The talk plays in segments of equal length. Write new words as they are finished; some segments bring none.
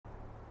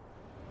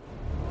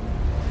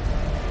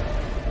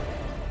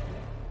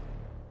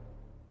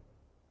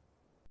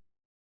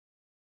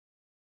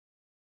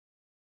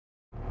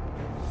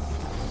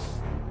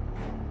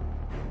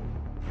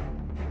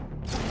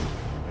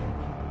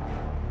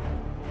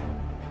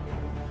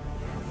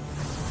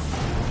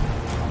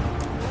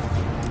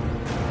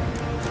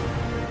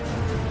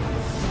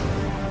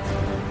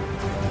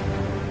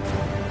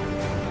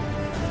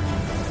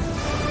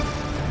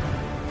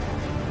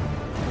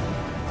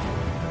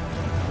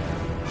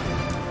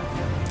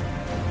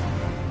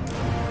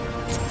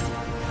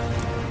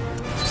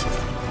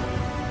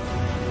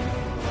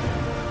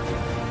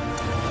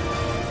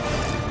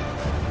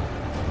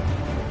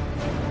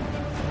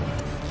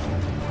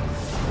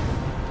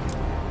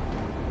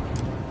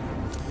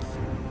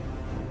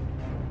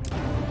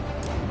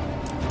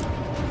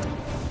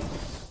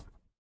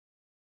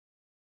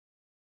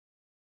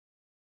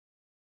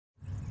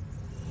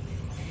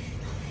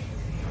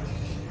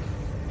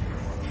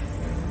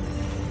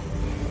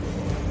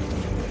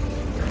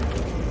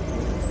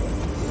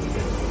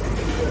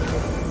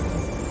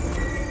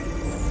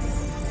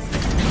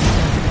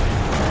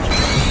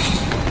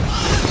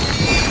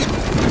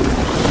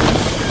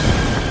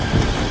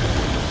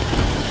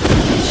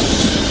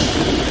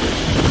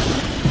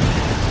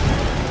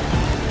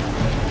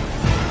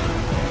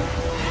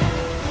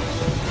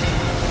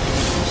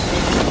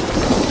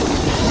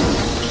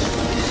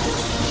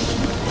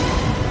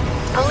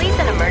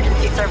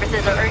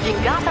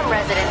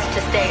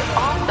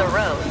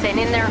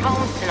In their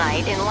homes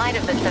tonight, in light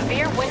of the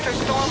severe winter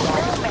storm,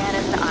 no man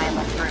is the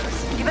island,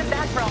 Bruce. You've been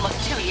back for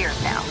almost 2 years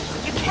now.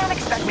 You can't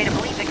expect me to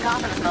believe that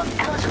Gotham's most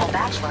eligible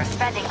bachelor is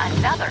spending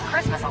another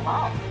Christmas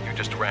alone. You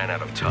just ran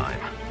out of time.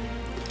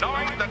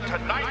 Knowing that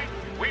tonight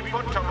we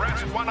put to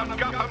rest one of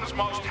Gotham's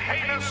most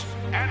heinous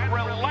and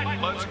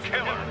relentless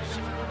killers,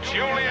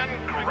 Julian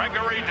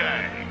Gregory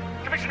Day.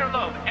 Commissioner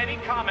Loeb, any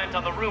comment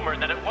on the rumor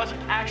that it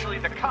wasn't actually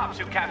the cops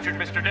who captured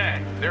Mr.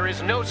 Day? There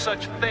is no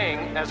such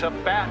thing as a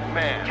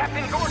Batman.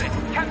 Captain Gordon!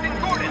 Captain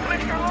Gordon!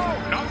 Commissioner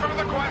Loeb! No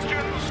further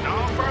questions.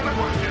 No further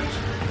questions.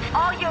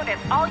 All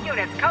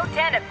units, code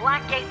 10 at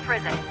Blackgate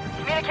Prison.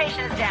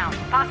 Communication is down.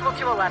 Possible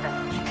 211.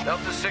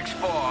 Delta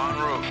 6-4 en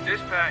route.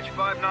 Dispatch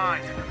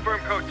 5-9. Confirm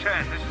code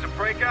 10. This is a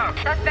breakout.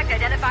 Suspect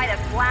identified as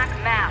Black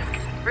Mask.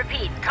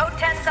 Repeat, code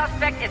 10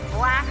 suspect is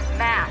Black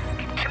Mask.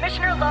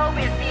 Commissioner Loeb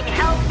is being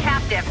held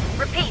captive.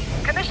 Repeat,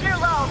 Commissioner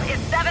Loeb is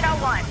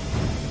 701.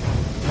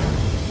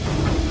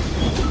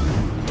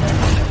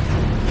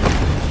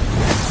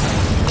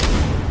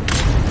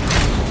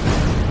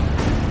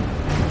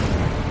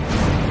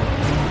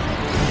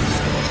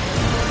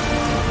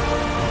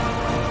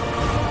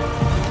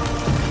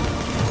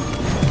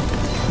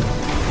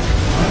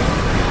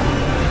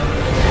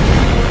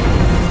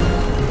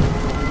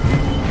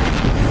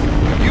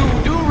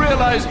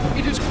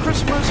 It is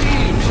Christmas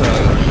Eve,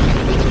 sir.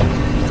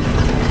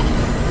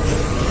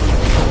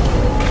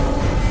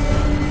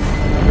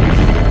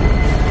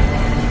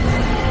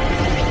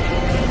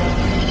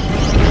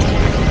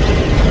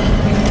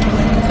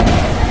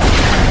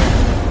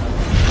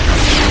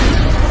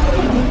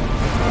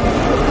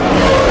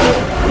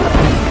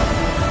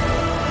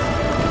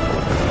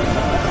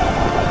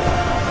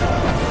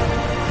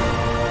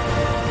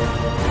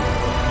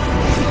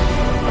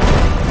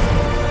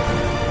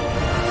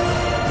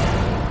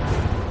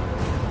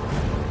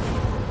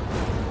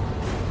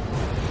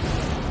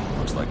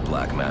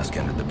 Black Mask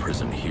entered the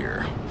prison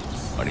here.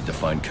 I need to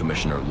find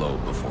Commissioner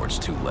Loeb before it's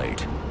too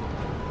late. He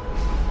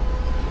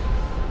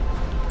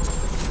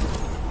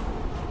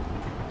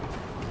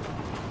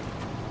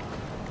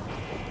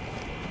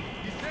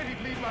said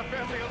he'd leave my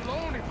family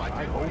alone if I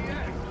did what he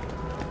asked.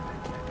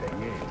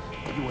 Thing is,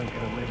 you ain't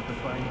gonna live to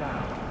find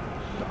out.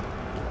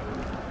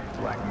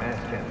 Black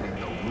Mask can't leave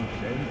no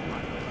loose ends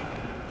like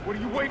that. What are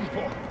you waiting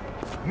for?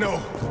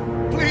 No.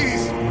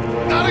 Please!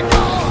 Not again!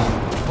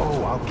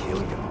 Oh, I'll kill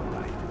you, all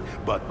right.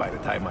 But by the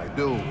time I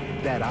do,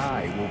 that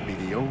eye won't be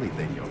the only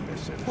thing you're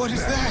missing. What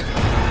is that?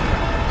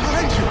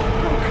 Behind you!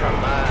 Oh,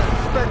 come on.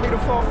 Expect me to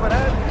fall for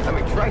that? I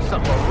mean, try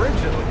something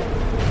original.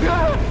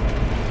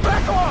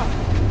 Back off!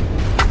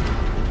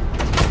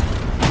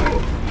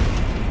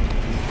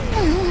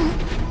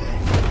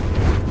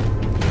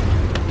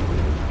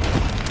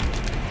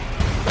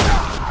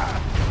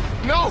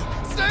 No!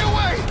 Stay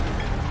away!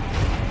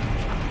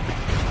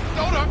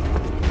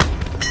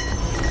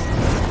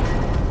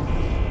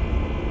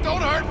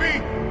 Don't hurt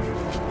me!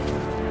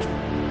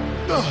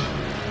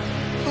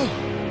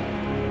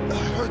 I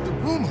heard the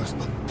rumors,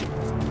 but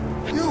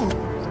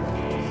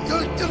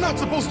you're not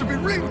supposed to be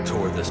real.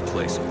 Tore this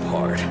place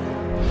apart.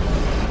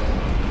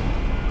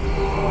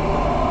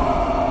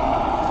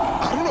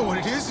 I don't know what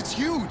it is. It's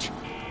huge.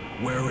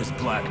 Where is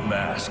Black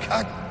Mask?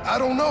 I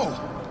don't know.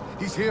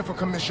 He's here for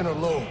Commissioner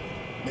Loeb.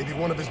 Maybe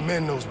one of his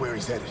men knows where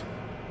he's headed.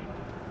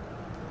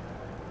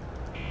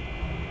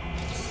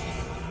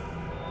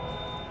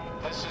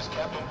 This is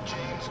Captain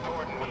James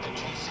Gordon with the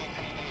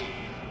GCPD.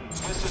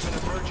 This is an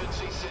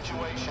emergency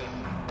situation,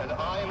 and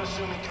I am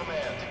assuming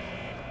command.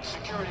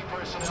 Security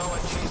personnel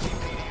and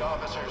GCPD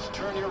officers,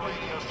 turn your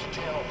radios to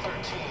channel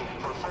 13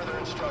 for further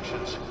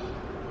instructions.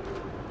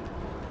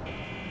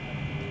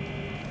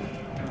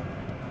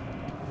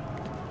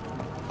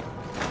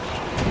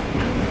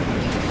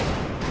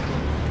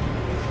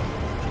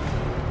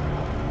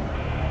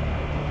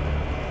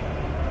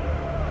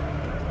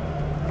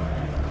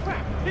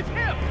 It's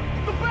him!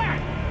 The back!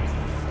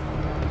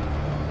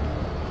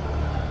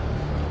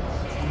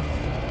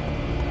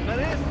 That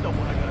is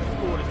someone I got a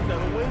score to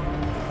settle with.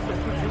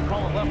 That's what you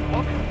call a left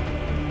hook?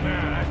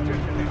 Nah, that's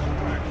just an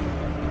distraction.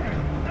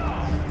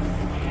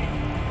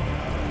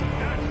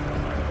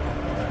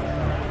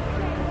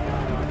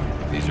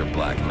 These are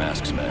Black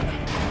Mask's men.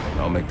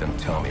 I'll make them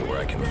tell me where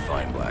I can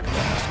find Black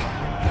Mask.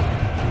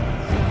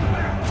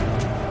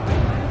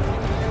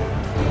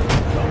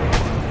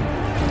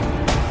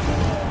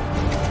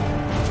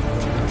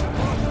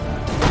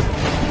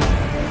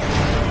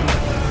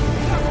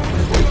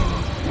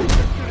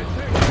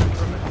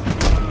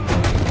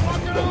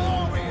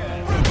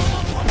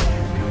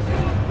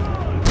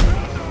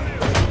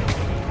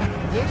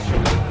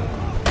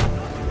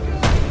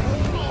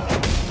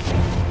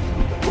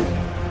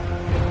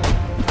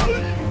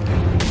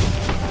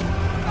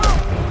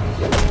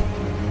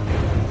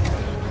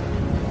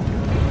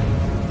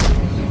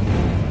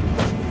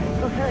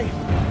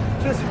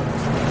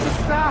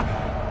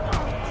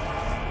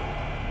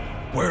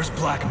 Where's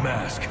Black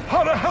Mask?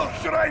 How the hell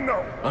should I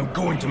know? I'm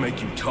going to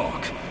make you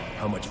talk.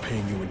 How much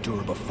pain you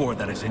endure before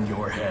that is in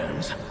your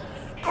hands.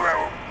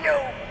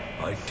 No.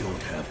 I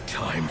don't have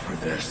time for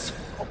this.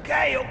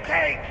 Okay,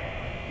 okay.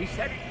 He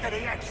said it to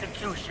the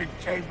execution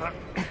chamber.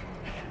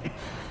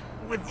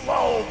 With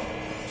Loeb.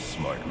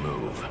 Smart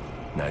move.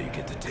 Now you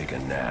get to take a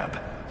nap.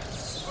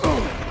 Look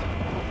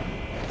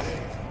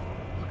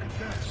at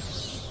that.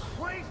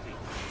 Crazy.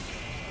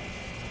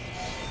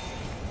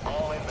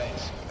 All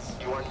inmates,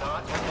 you are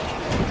not in any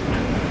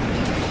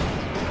danger.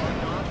 You are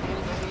not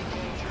in any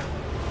danger.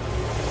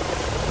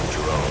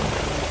 Drone.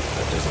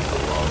 That doesn't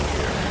belong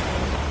here.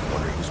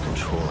 Wonder who's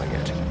controlling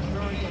it.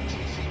 Security and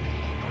GCPD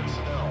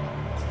personnel.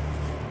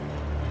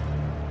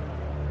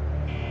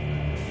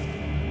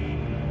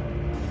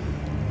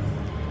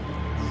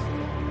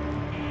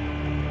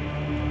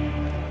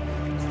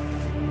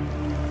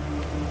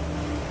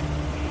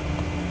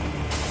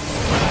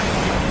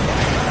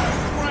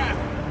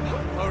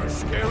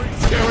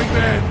 Scary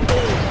man!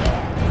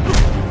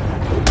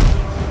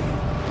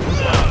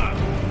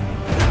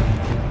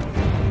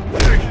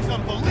 This is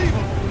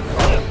unbelievable!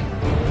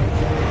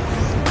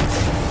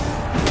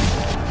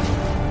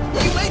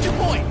 You made your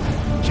point!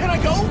 Can I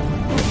go?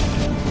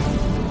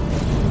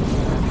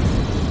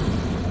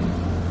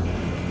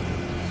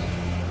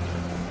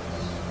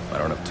 I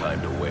don't have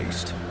time to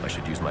waste. I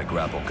should use my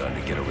grapple gun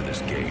to get over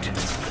this gate.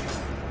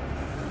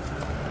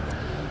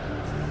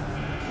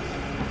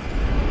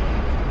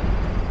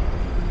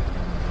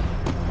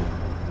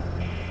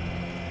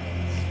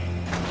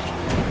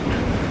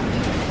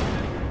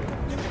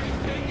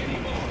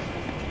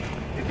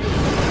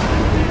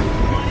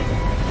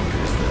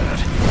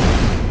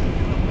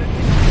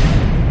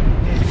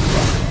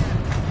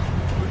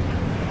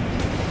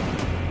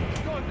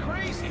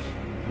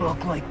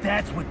 Look like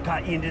that's what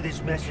got you into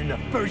this mess in the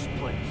first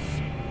place.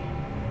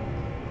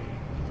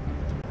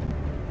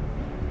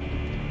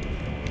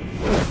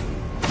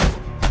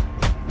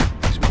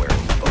 He's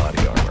wearing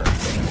body armor.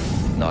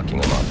 Knocking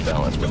him off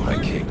balance with my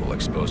cape will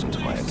expose him to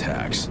my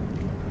attacks.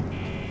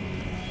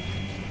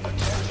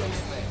 Attention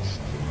inmates.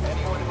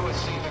 Anyone who has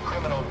seen the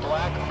criminal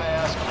Black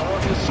Mask or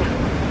his sword.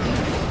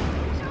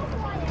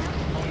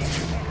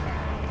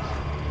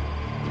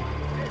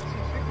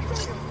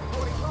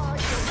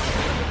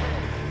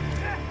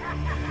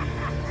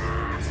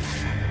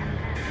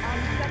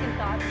 Second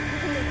thought, you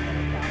can listen to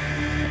yourself.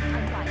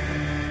 I'm fine.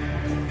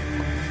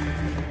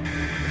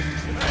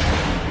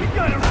 We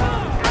gotta run!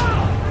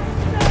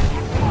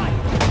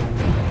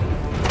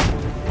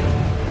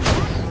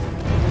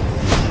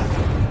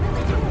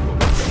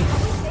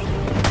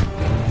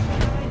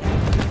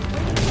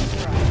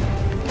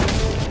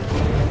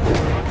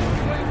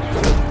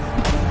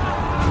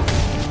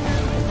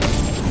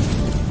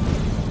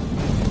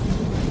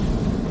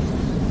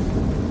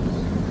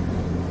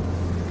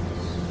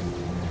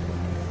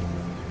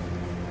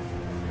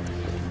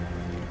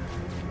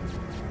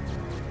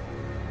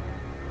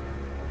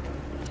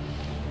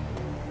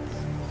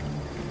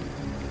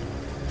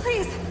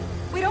 Please,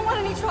 we don't want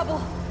any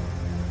trouble.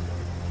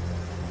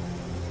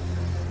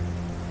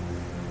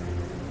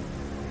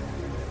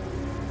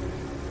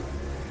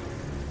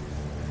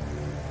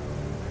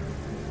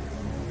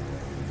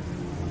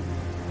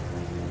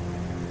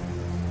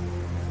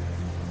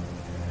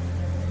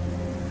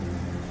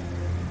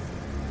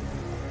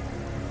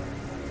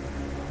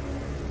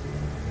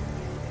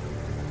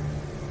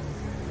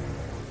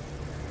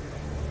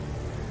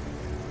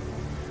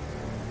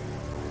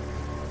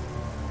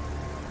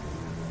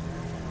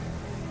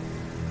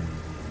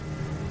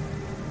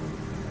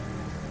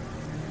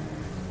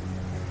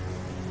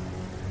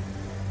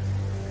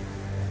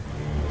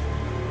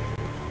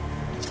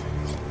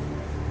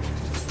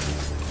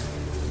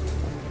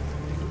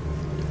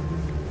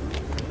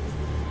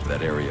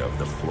 That area of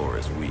the floor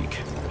is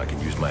weak. I can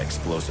use my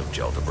explosive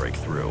gel to break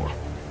through.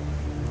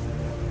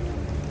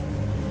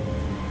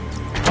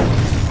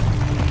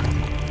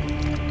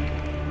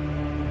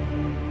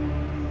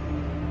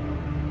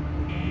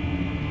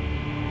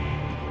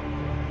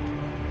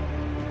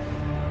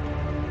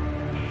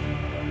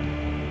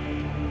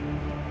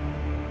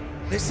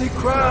 They say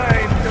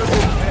crime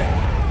doesn't pay.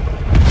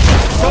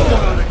 Someone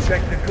ought to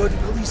check the good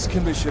police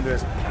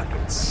commissioner's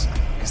pockets,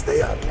 because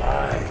they are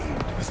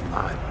lined with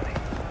my money.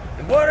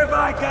 And what have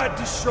I got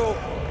to show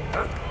for it,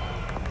 huh?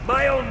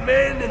 My own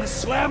men in the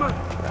slammer?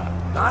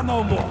 Not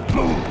no more.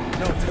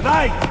 No,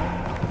 tonight,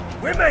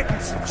 we're making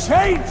some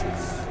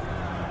changes.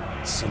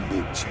 Some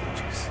big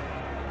changes.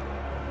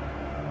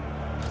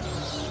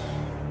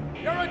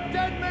 You're a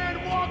dead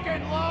man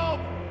walking, Loeb!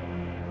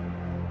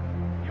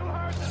 You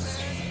heard the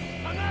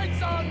man.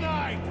 Tonight's our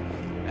night!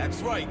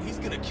 That's right, he's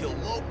gonna kill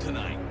Loeb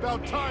tonight.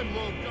 About time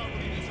Loeb got what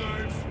he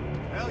deserves.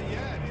 Hell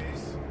yeah, it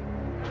is.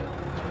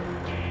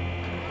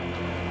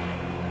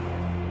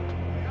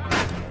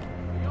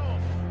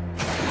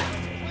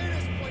 Clear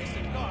this place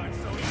of guards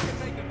so he can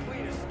make a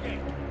clean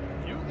escape.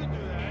 You can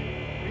do that.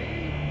 Me?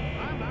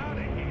 I'm out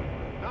of here.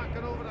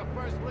 Knocking over the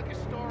first liquor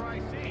store I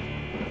see.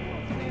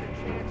 Won't stand a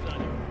chance on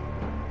you.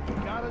 You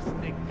gotta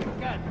stick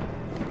together.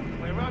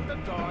 Clear out the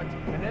guards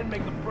and then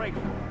make a break for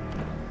it.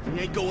 He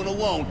ain't going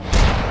alone.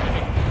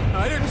 Hey,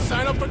 I didn't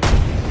sign up for...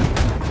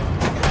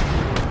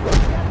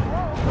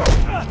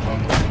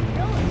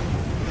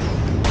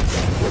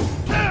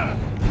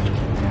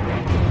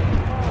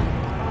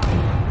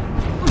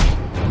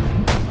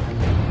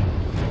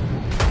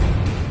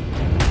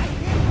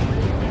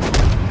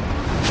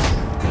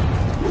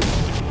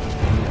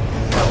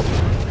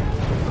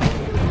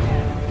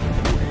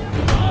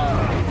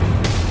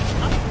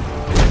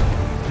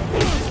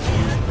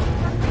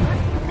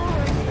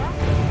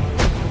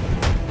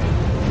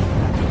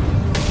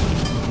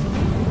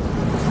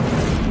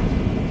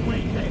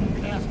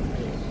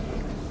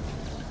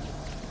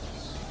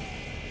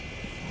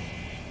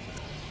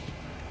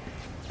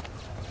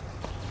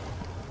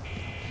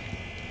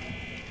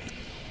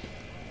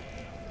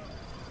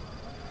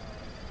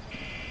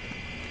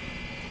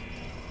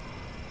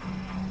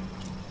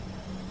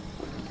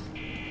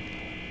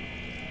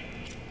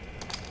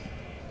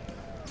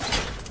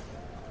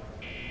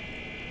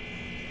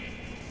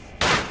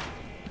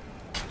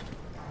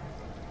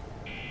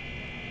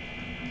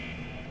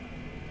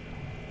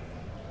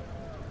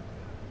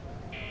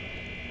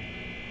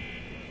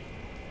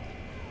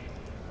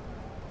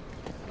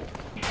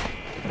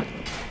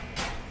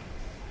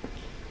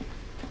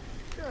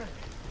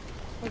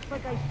 Looks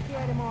like I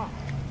scared him off.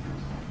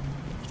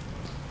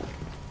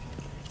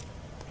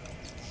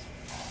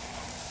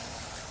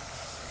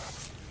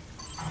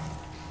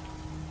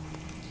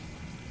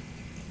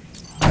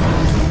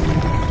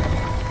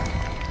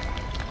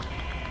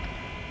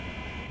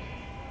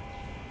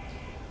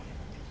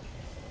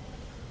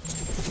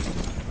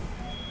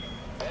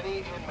 Any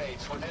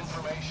inmates with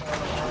information on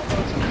the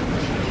whereabouts of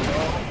Commissioner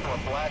Lowe or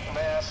Black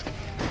Mask,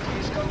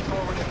 please come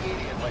forward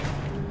immediately.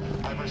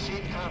 I've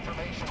received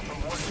confirmation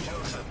from Warden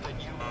Joseph that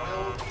you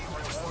will be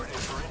rewarded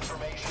for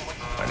information with...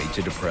 I need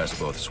to depress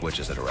both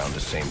switches at around the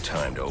same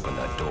time to open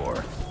that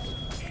door.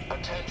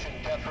 Attention,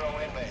 death row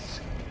inmates.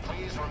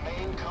 Please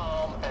remain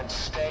calm and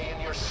stay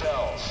in your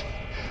cells.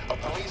 A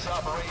police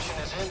operation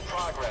is in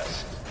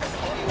progress, and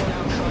anyone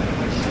outside of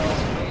their cells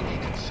may be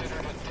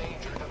considered a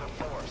danger to the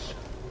force.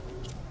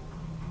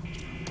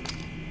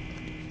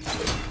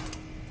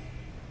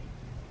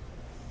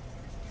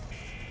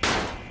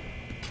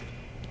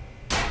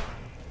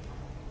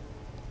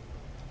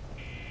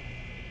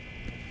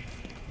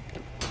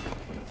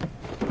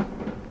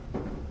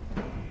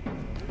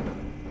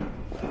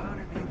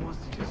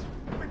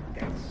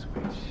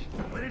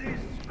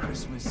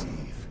 Christmas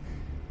Eve,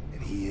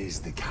 and he is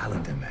the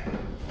calendar man.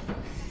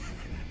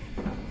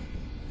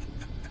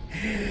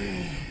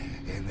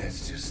 And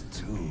that's just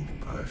too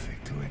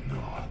perfect to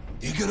ignore.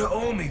 You're gonna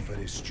owe me for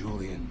this,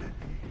 Julian.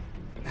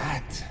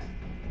 That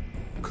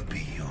could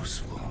be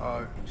useful.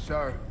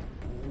 Sir,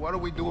 what do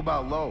we do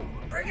about Lowe?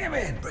 Bring him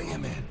in, bring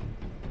him in.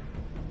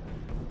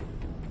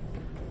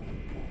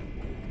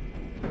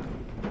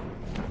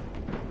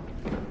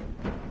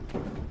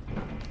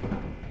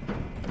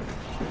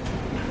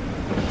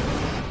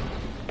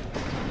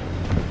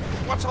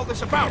 What's all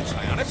this about,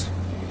 Sionis?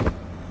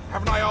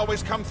 Haven't I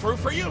always come through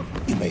for you?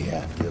 You may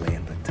have,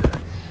 Gillian, but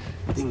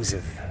things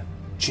have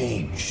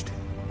changed.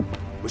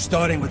 We're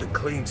starting with a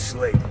clean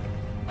slate,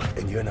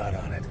 and you're not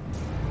on it.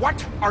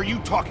 What are you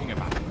talking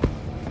about?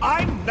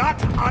 I'm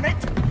not on it?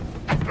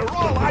 After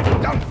all I've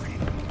done for you.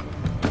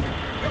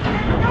 You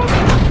can't do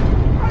this!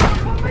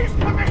 I'm a police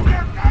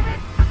commissioner, damn it!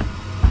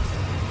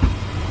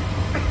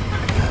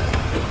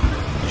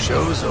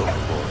 Show's over,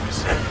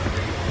 boys.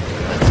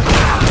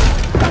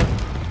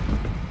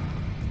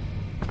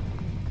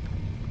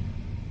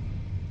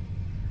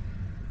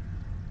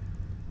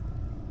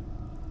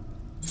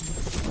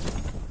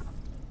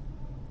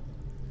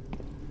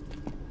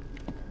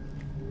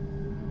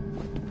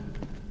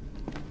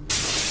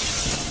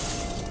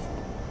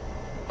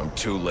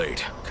 Too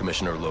late.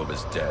 Commissioner Loeb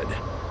is dead.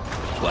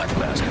 Black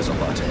Mask has a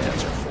lot to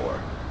answer for.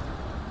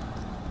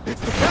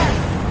 It's the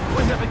cat!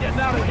 We're never getting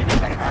out of here.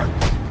 That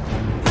hurts.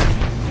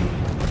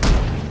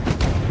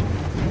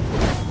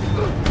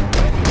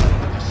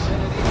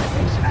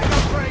 Hang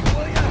on, Frank,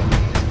 will ya?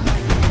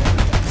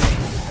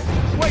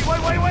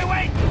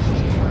 Wait!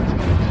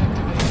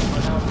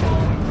 Without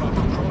following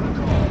proper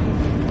protocol,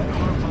 and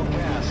harmful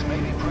gas may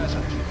be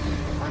present.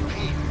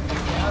 Repeat, the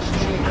gas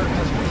chamber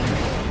has been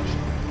changed.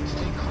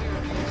 Stay clear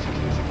of the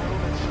execution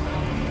room and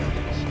surrounding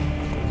areas.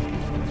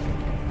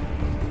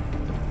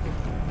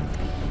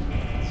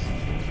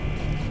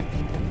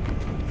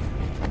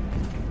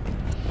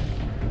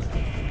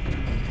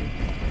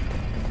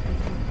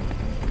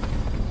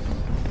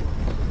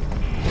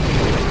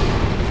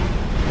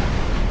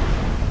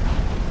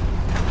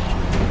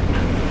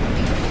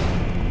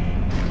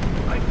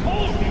 I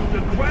told you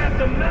to grab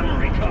the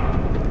memory card!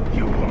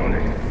 You want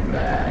it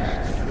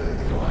smashed,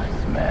 so I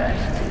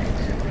smashed it.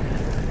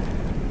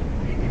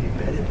 It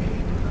better be.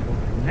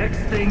 Next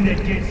thing that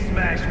gets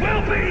smashed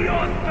will be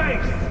your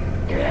face!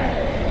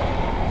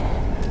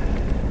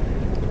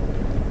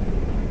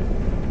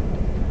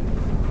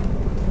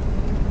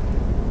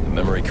 The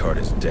memory card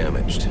is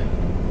damaged,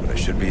 but I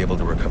should be able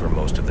to recover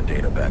most of the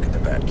data back at the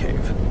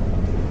Batcave.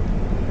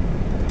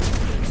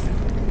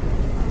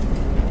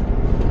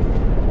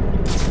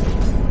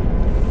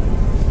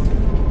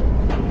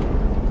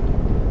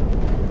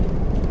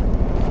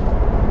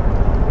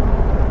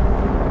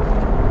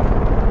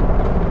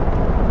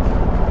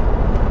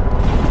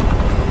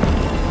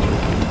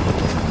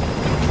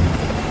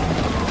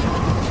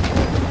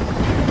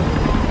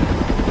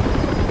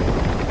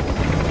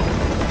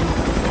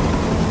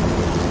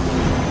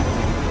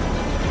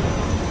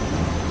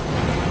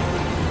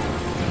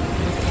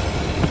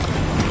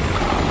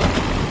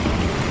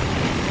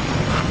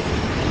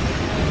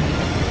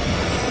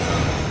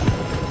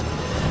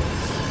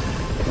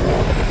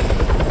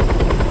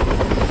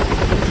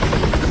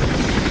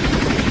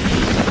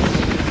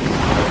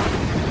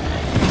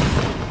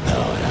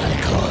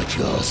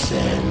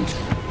 scent.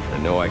 I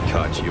know I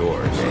caught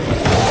yours.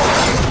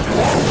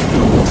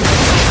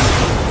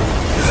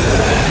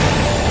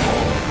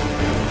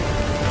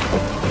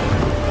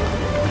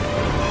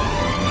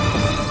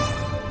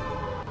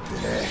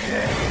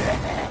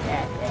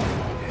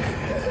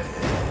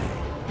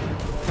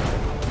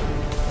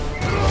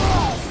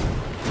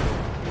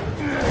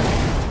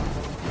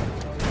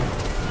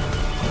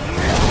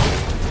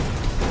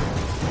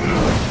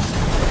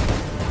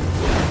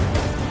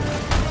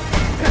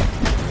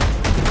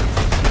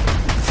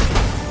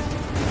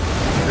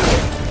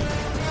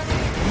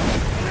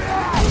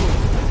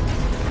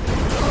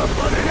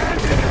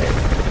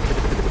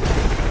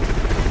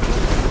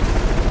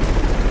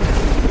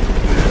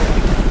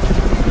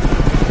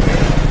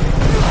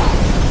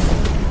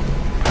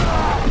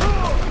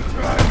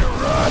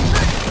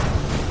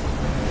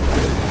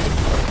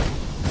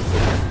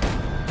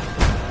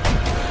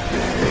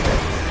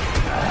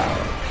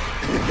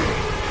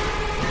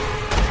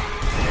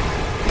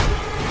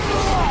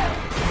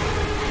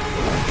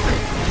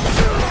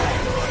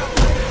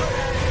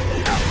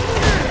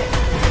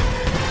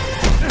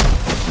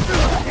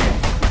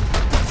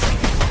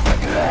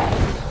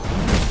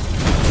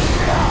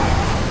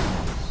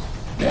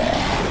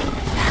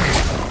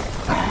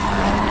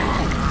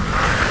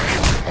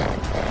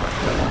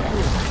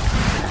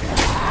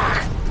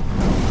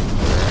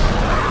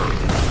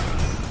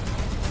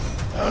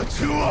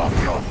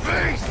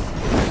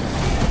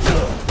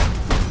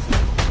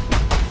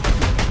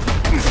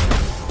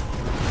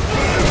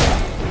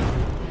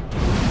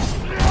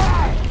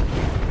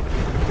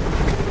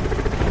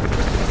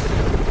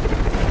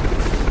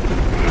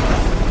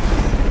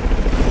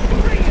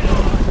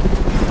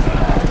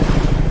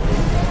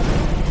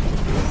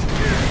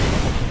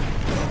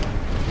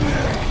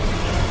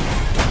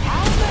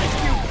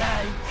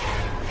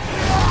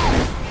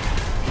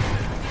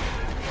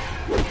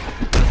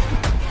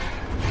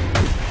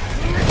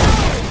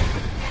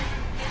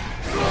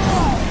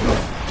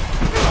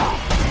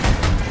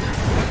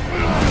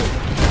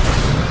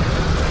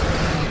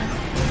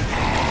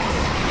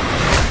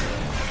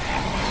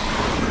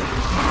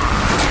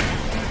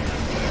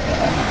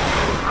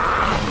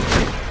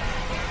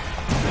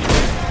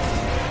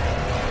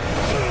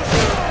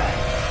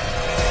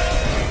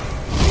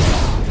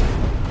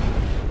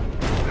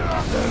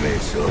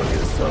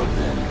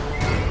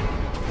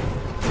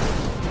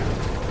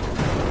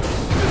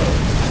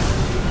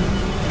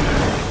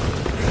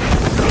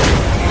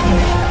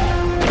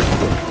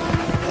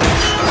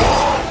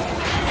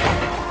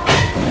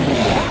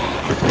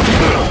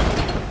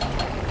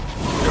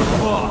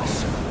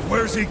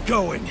 Where's he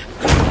going?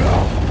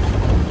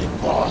 The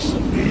boss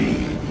of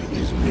me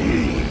is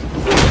me.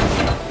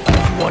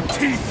 You want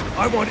teeth?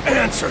 I want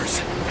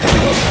answers.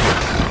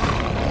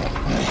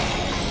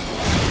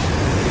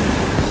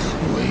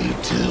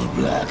 Wait till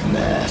Black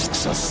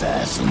Mask's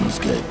assassins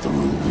get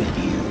through with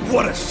you.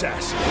 What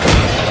assassin?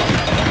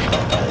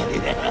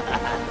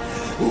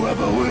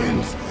 Whoever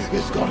wins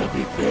is gonna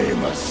be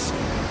famous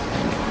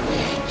and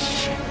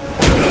rich.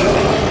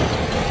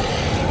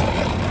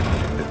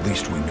 At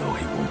least we know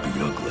he won't be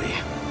ugly.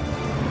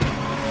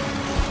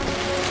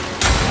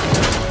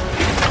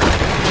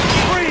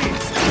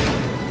 Freeze!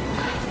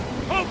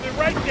 Hold it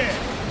right there!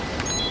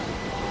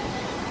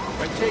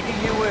 I'm taking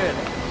you in.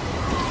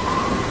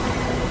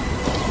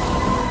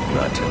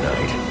 Not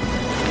tonight.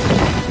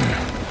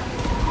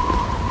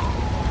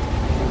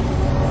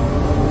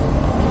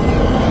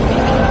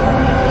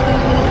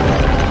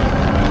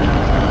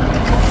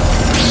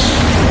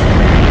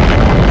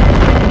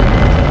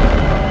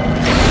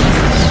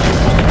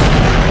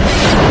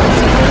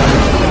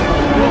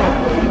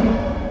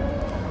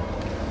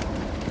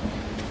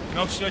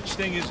 No such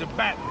thing as a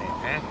Batman,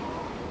 huh?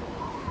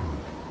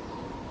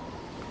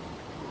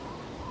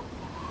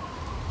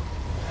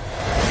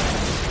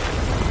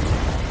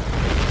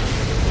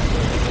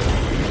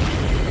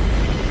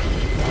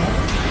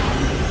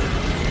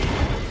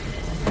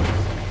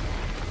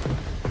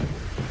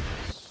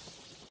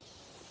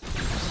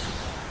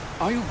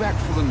 Are you back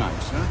for the night,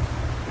 sir?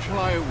 Shall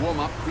I warm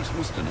up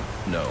Christmas dinner?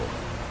 No.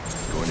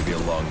 It's going to be a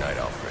long night,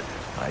 Alfred.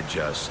 I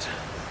just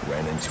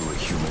ran into a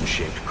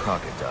human-shaped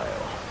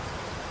crocodile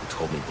who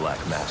told me Black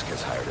Mask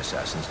has hired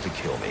assassins to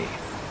kill me.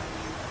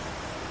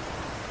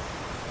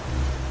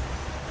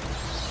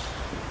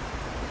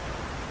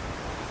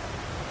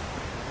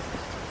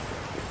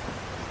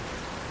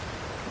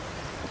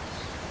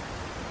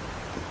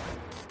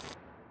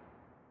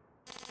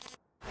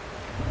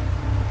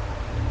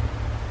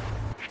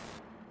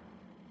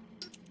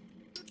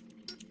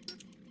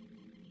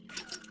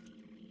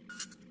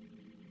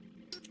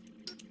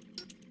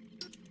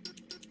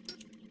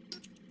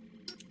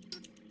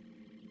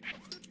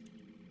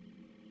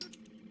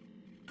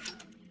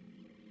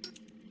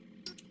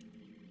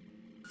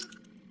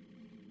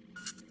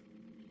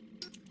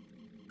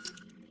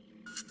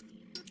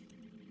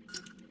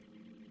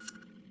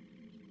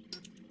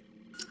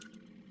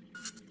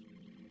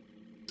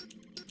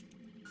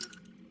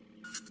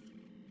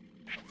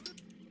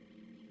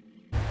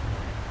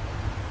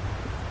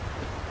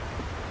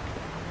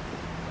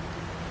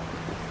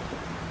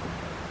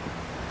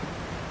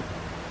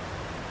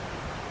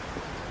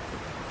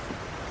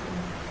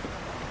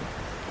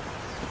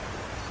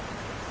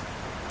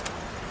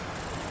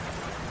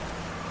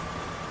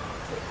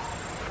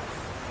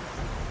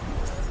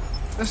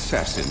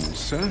 Assassins,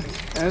 sir?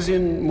 As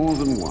in more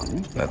than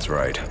one? That's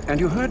right. And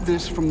you heard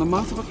this from the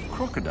mouth of a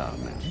crocodile,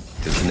 man?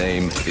 His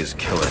name is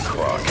Killer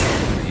Croc.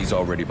 He's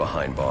already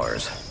behind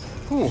bars.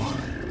 Oh,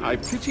 I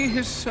pity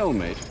his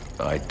cellmate.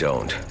 I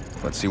don't.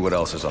 Let's see what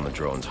else is on the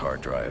drone's hard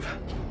drive.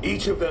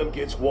 Each of them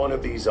gets one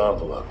of these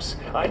envelopes.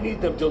 I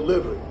need them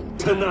delivered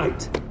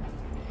tonight.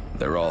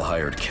 They're all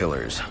hired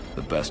killers,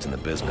 the best in the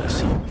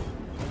business.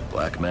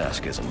 Black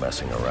Mask isn't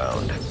messing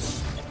around.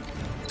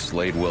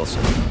 Slade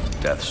Wilson,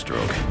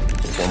 Deathstroke,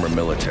 former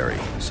military,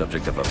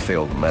 subject of a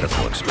failed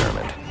medical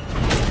experiment.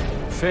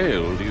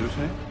 Failed, you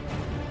say?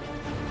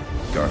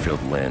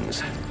 Garfield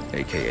Linz,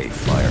 aka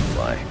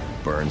Firefly,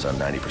 burns on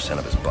 90%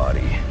 of his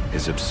body.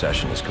 His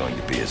obsession is going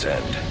to be his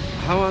end.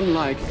 How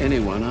unlike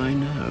anyone I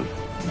know.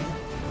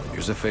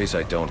 Here's a face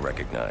I don't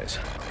recognize.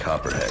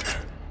 Copperhead.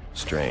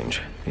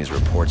 Strange. These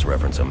reports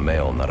reference a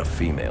male, not a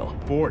female.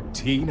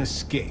 14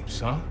 escapes,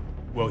 huh?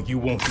 Well, you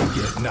won't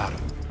forget none.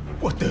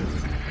 What the?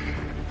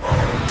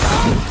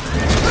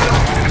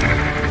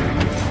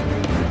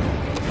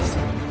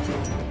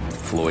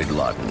 Floyd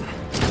Lawton,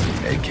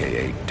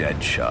 aka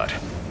Deadshot.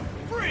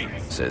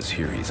 Says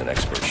here he's an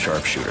expert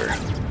sharpshooter.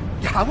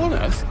 How on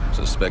earth?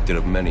 Suspected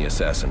of many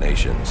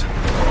assassinations.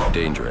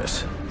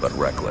 Dangerous, but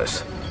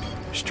reckless.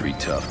 Street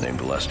tough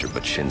named Lester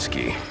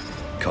Baczynski.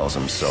 Calls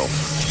himself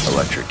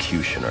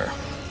Electrocutioner.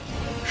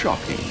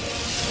 Shocking.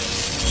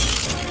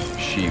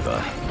 Shiva.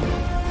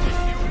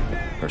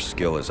 Her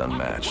skill is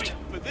unmatched.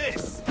 For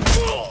this.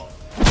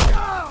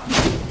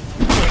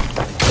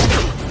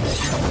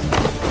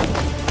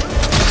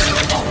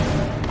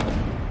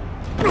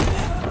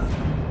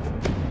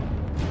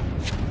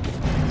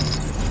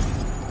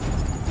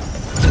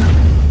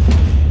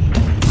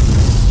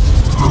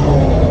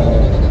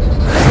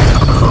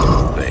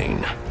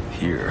 Bane,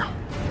 here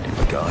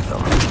in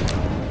Gotham.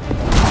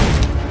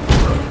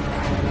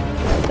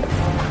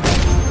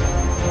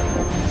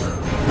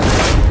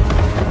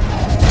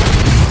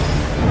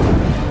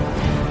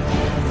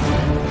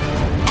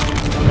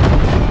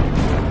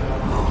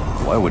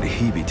 Why would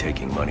he be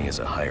taking money as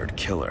a hired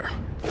killer?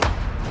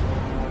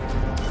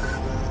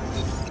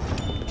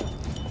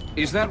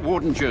 Is that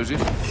Warden Joseph?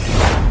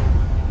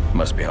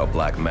 Must be how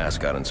Black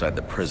Mask got inside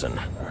the prison.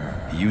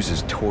 He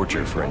uses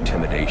torture for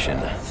intimidation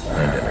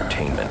and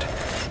entertainment.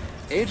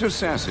 8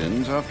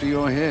 assassins after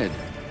your head.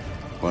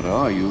 What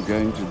are you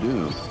going to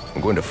do?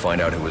 I'm going to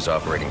find out who is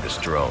operating this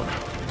drone.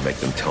 Make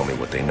them tell me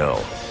what they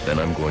know. Then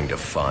I'm going to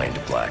find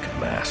Black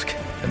Mask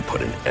and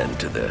put an end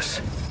to this.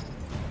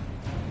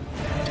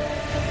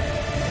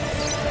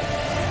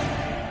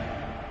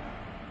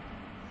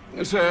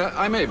 Sir,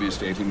 I may be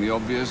stating the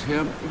obvious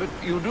here, but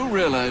you do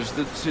realize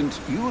that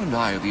since you and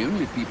I are the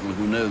only people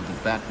who know the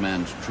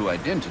Batman's true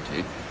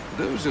identity,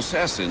 those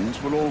assassins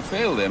will all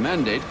fail their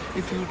mandate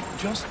if you'd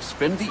just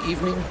spend the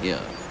evening here.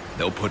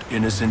 They'll put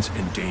innocents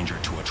in danger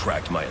to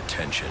attract my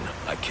attention.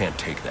 I can't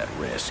take that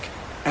risk.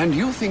 And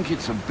you think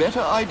it's a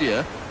better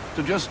idea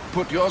to just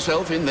put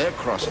yourself in their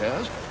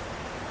crosshairs?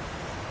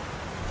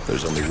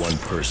 There's only one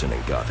person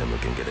in Gotham who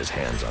can get his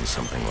hands on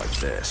something like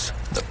this.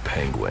 The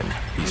Penguin.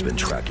 He's been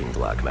tracking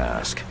Black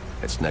Mask.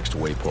 Its next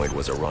waypoint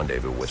was a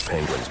rendezvous with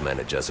Penguin's men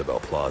at Jezebel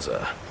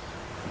Plaza.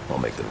 I'll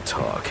make them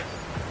talk.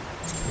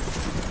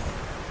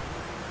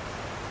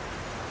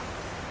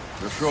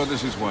 You're sure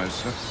this is wise,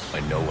 sir? I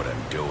know what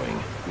I'm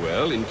doing.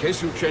 Well, in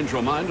case you change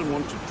your mind and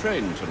want to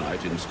train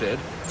tonight instead,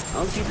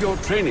 I'll keep your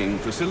training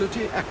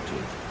facility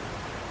active.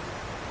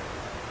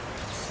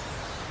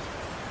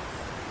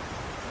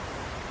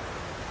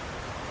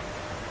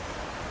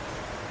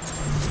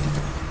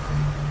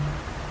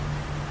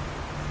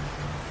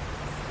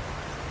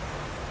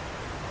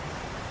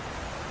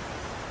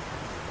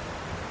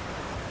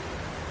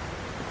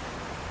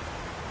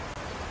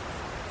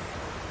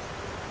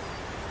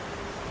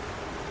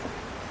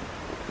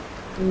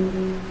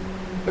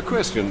 A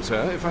question,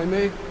 sir, if I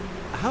may.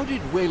 How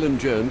did Waylon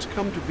Jones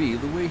come to be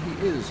the way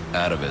he is?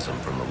 Atavism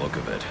from the look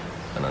of it.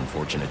 An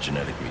unfortunate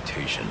genetic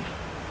mutation.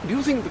 Do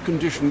you think the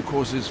condition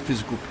causes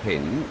physical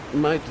pain?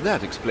 Might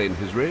that explain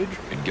his rage?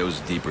 It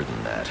goes deeper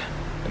than that.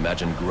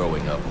 Imagine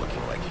growing up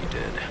looking like he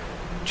did.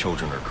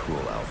 Children are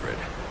cruel, Alfred.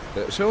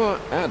 So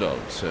are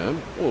adults, sir.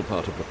 All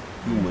part of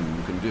a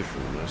human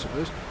condition, I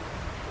suppose.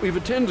 We've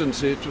a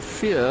tendency to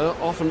fear,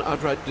 often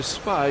outright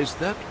despise,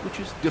 that which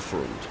is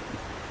different.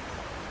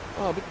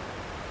 Ah, but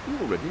you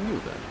already knew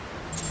that.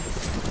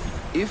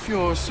 If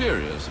you're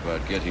serious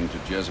about getting to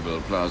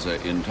Jezebel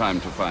Plaza in time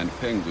to find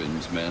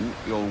Penguin's men,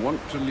 you'll want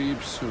to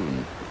leave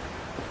soon.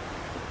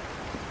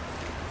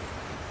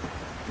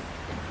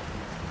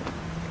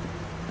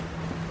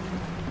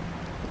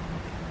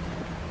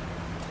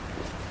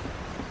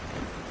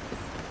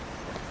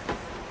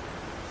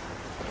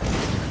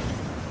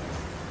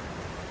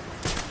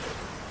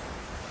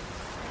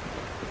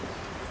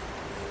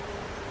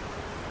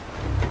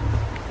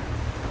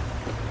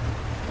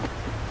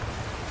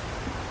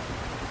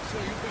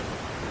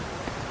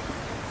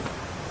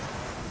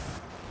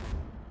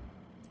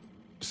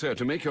 sir,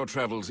 to make your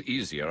travels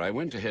easier, I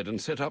went ahead and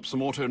set up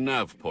some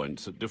auto-nav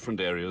points at different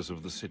areas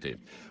of the city.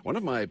 One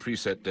of my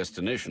preset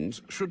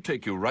destinations should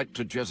take you right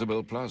to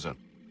Jezebel Plaza.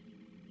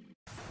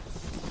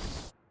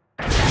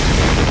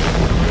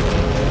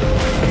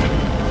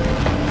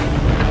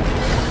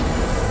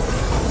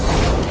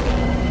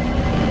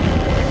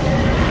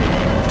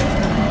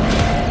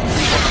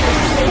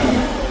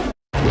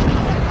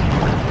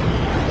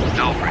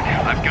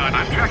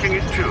 I'm tracking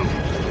it too.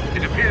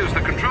 It appears the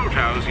control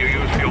towers you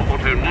use for your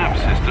auto-nav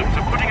systems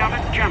are putting out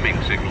a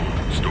jamming signal.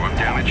 Storm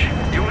damage?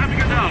 You'll have to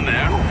go down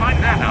there and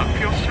find that out for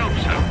yourself,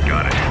 sir.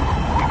 Got it.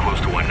 We're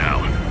close to one now.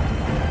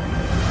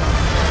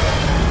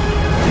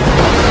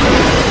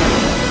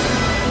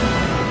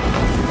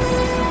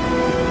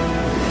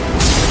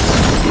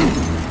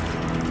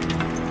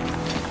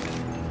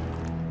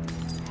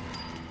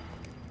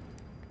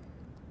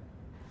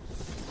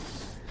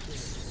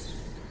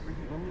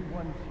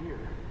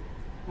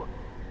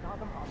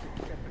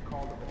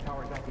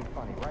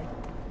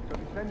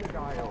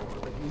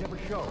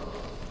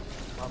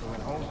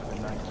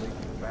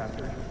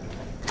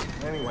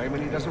 Anyway,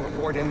 when he doesn't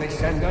report in, they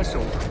send us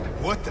over.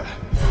 What the?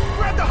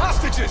 Grab the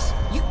hostages!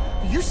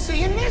 You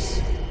seeing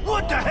this?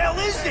 What the hell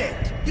is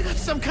it? You got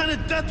some kind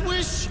of death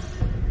wish?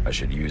 I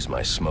should use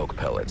my smoke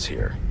pellets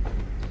here.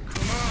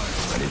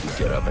 I need to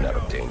get up and out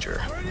of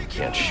danger. He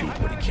can't shoot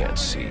what he can't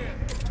see.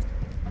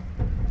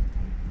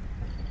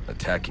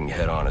 Attacking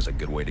head-on is a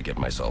good way to get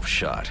myself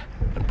shot,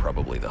 and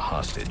probably the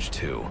hostage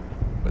too.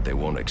 But they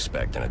won't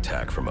expect an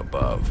attack from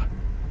above.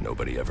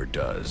 Nobody ever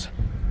does.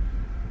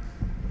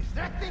 Is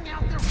that thing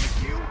out there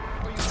with you?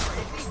 Are you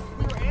crazy?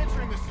 We were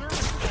answering the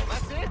service call,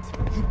 that's it?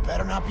 You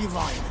better not be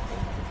lying.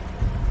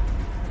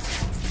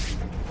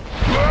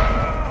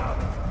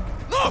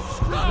 No!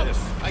 Screw this!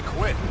 I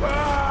quit.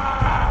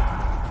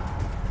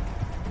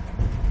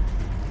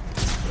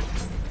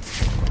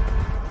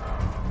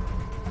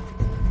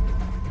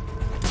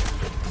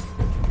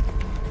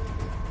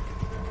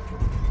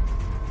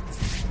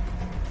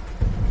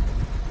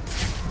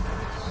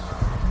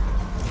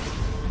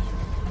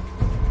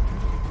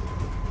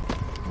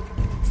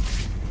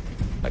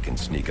 I can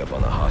sneak up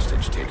on the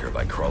hostage taker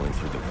by crawling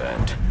through the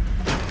vent.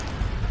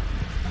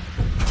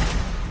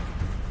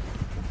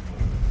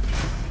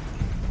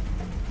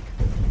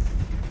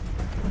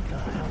 What the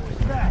hell is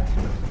that?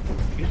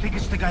 You think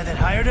it's the guy that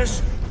hired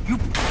us? You...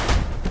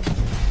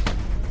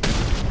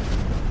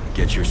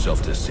 Get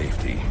yourself to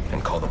safety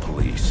and call the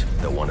police.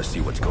 They'll want to see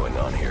what's going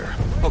on here.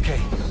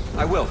 Okay,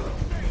 I will.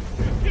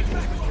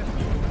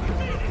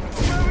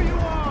 Whoever you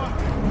are,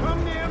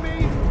 come near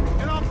me,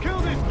 and I'll kill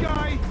this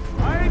guy.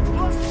 I ain't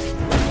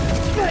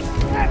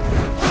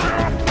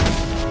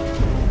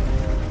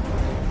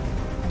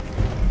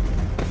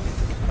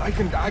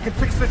I can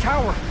fix the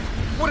tower.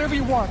 Whatever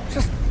you want.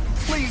 Just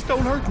please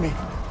don't hurt me.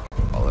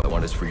 All I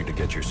want is for you to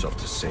get yourself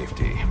to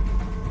safety.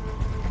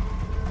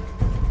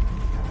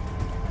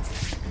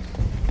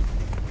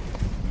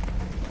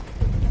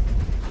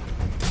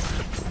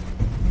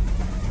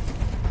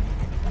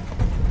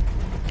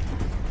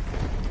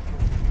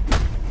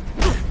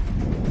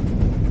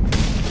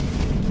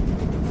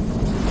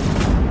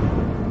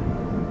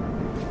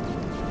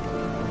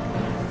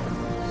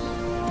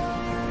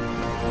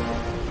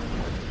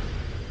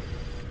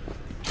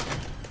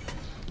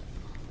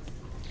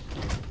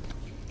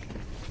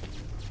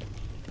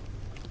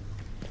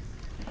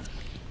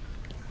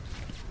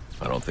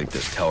 I don't think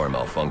this tower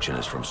malfunction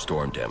is from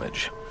storm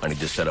damage. I need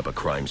to set up a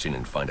crime scene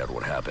and find out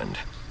what happened.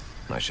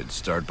 I should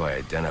start by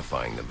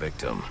identifying the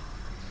victim.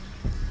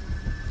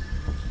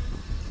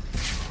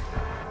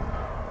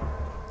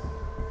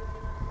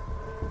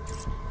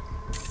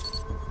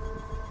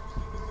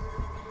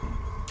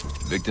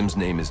 Victim's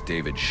name is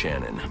David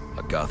Shannon,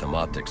 a Gotham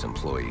Optics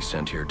employee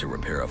sent here to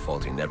repair a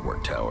faulty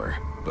network tower.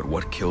 But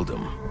what killed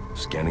him?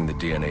 Scanning the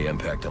DNA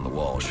impact on the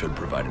wall should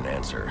provide an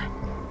answer.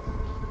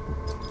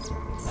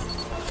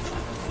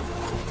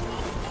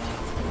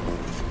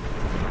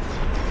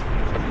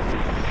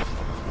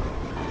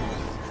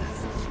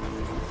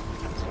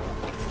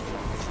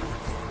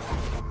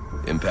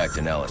 Impact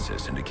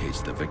analysis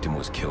indicates the victim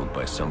was killed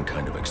by some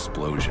kind of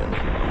explosion,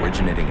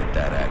 originating at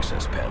that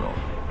access panel.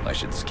 I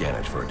should scan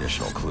it for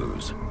additional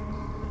clues.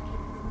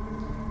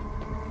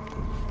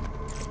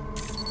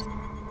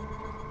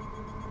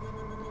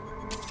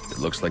 It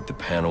looks like the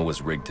panel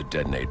was rigged to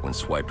detonate when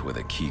swiped with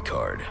a key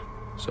card.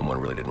 Someone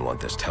really didn't want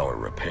this tower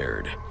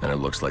repaired, and it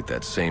looks like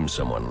that same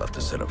someone left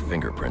a set of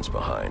fingerprints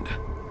behind.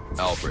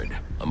 Alfred,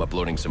 I'm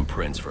uploading some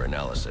prints for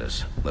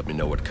analysis. Let me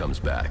know what comes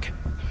back.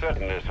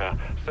 Certainly, sir.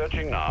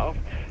 Searching now.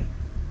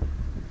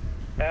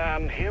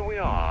 And here we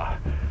are.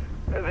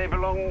 They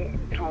belong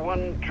to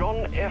one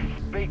John F.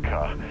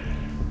 Baker.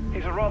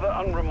 He's a rather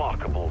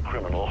unremarkable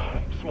criminal.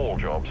 Small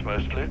jobs,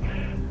 mostly.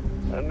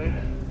 And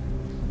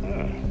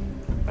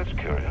that's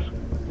curious.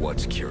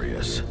 What's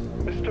curious?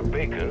 Mr.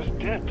 Baker's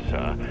dead,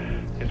 sir.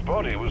 His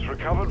body was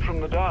recovered from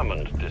the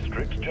Diamond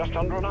District just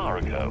under an hour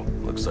ago.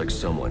 Looks like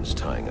someone's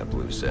tying up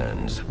loose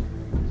ends.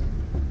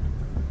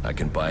 I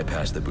can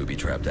bypass the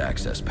booby-trapped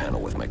access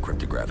panel with my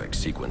cryptographic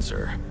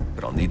sequencer,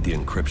 but I'll need the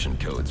encryption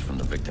codes from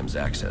the victim's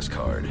access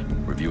card.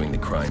 Reviewing the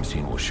crime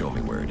scene will show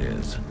me where it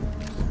is.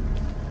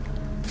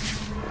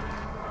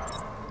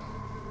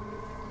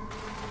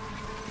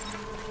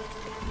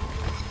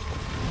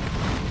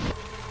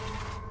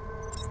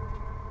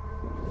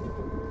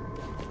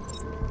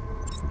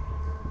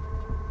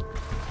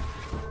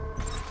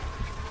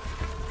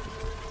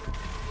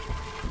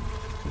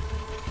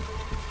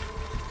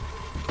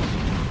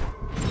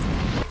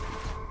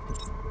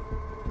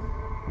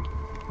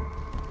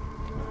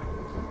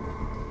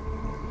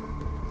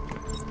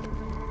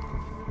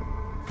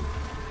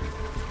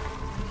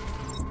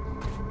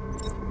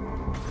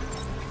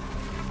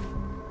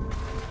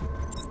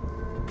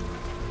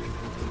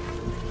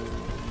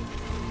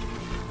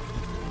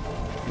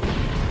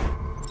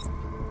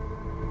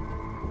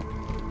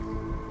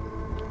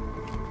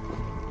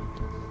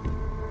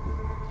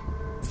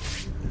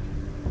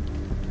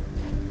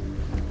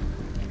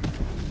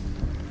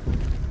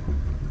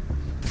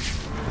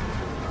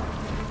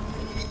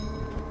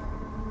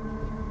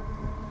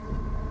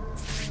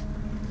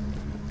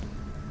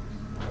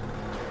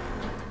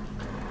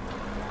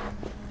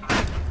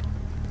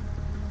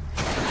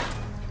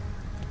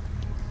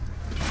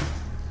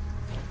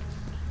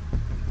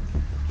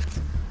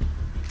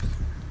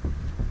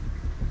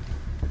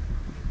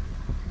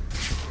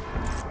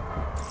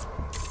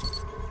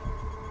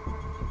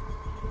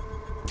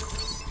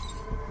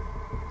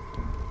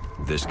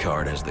 This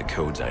card has the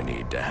codes I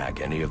need to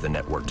hack any of the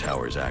network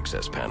tower's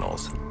access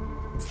panels.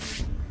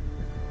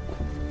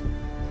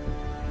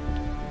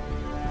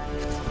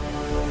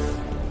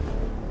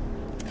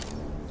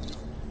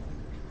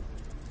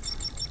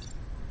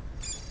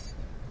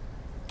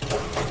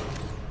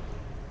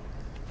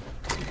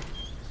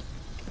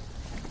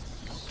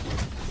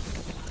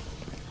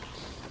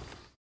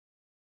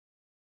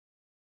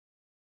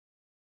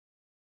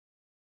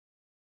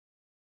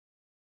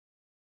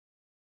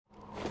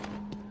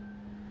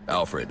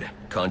 Alfred,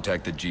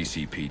 contact the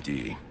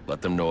GCPD.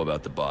 Let them know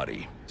about the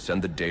body.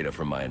 Send the data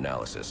from my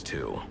analysis,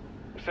 too.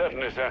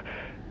 Certainly, sir.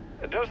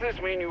 Does this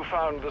mean you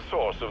found the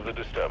source of the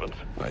disturbance?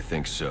 I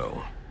think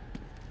so.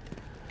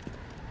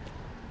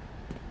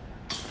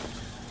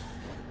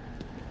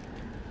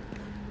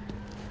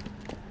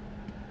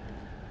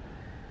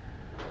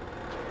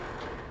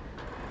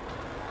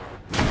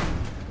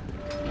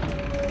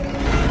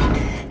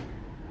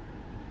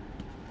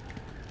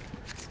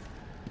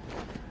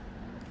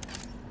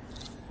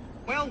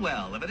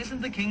 Well, if it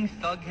isn't the King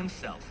Thug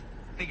himself.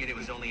 Figured it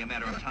was only a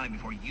matter of time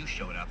before you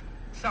showed up.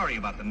 Sorry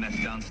about the mess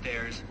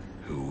downstairs.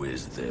 Who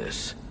is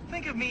this?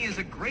 Think of me as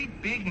a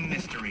great big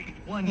mystery,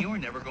 one you're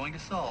never going to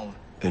solve.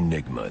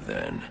 Enigma,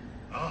 then.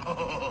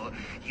 Oh,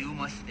 you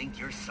must think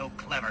you're so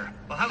clever.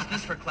 Well, how's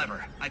this for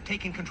clever? I've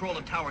taken control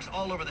of towers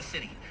all over the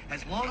city.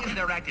 As long as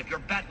they're active, your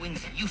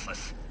Batwing's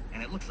useless.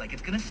 And it looks like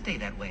it's gonna stay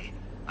that way.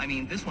 I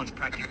mean, this one's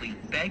practically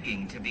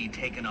begging to be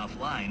taken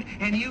offline,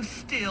 and you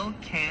still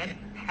can't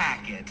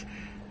hack it.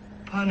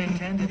 Pun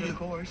intended, of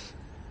course.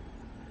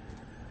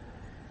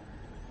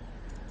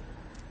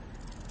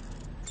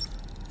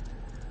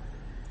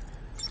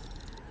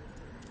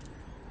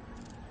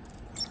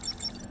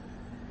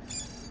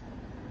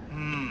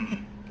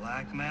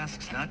 Black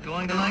Mask's not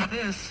going to like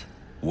this.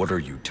 What are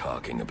you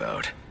talking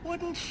about?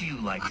 Wouldn't you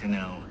like to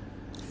know?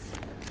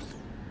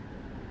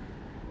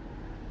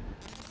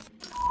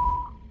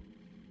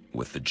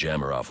 With the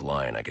jammer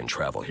offline, I can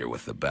travel here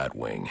with the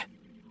Batwing.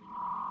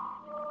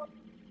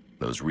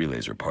 Those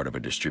relays are part of a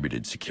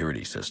distributed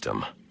security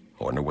system.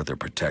 I wonder what they're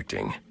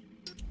protecting.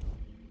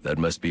 That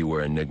must be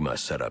where Enigma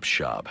set up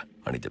shop.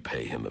 I need to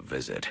pay him a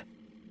visit.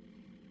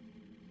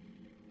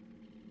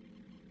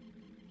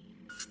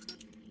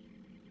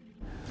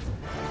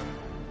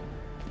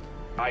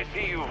 I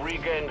see you've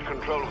regained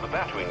control of the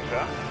Batwing,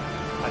 sir.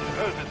 I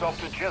suppose it's off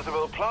to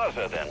Jezebel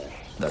Plaza, then.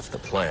 That's the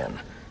plan.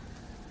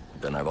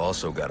 Then I've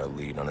also got a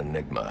lead on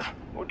Enigma.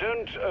 Well,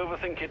 don't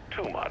overthink it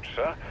too much,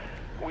 sir.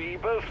 We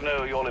both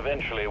know you'll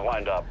eventually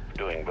wind up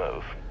doing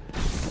both.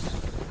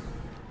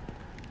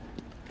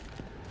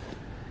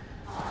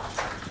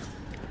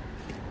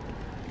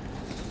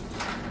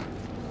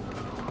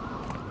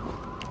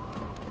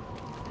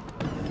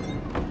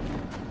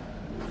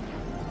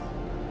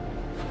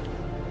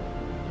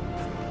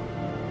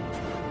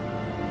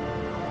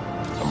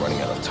 I'm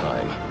running out of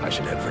time. I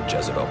should head for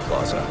Jezebel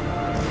Plaza.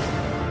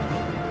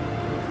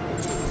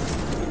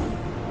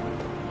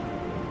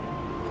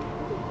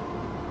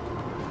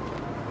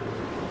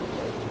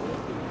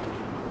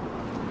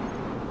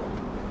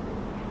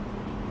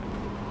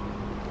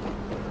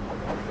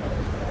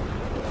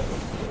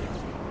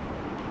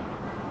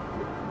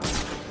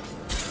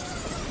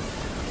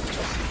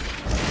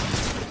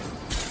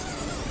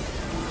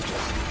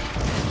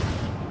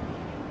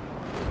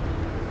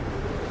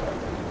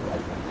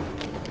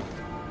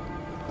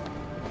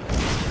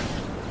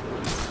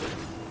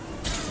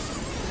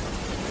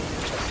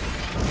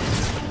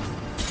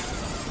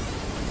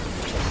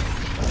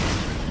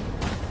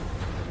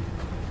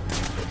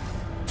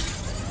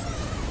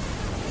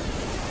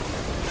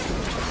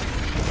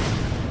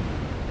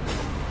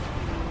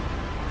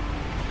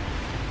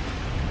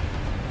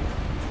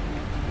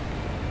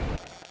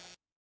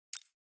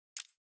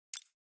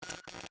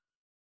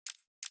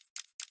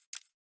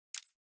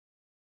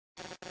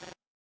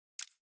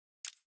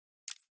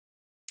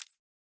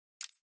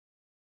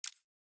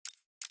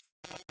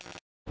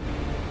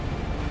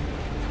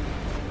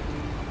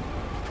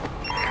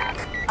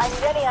 I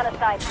need any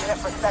unassigned unit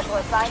for special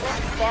assignment.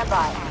 Stand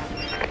by.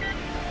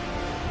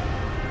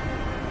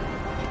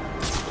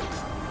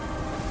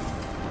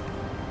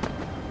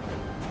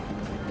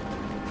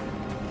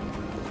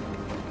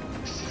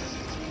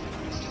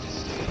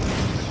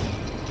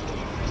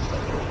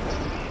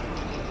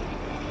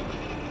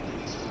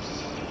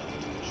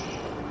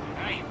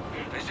 Hey,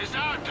 this is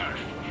our turf.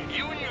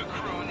 You and your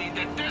crew need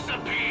to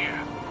disappear.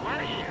 We're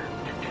here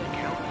to take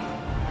care of.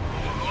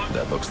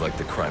 That looks like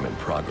the crime in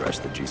progress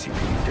the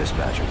GCPD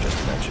dispatcher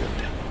just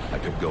mentioned. I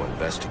could go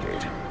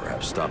investigate,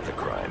 perhaps stop the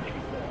crime.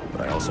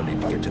 But I also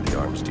need to get to the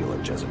arms deal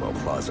at Jezebel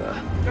Plaza.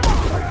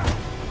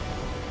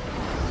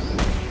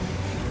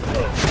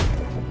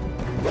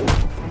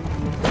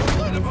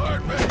 Let him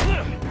hurt me!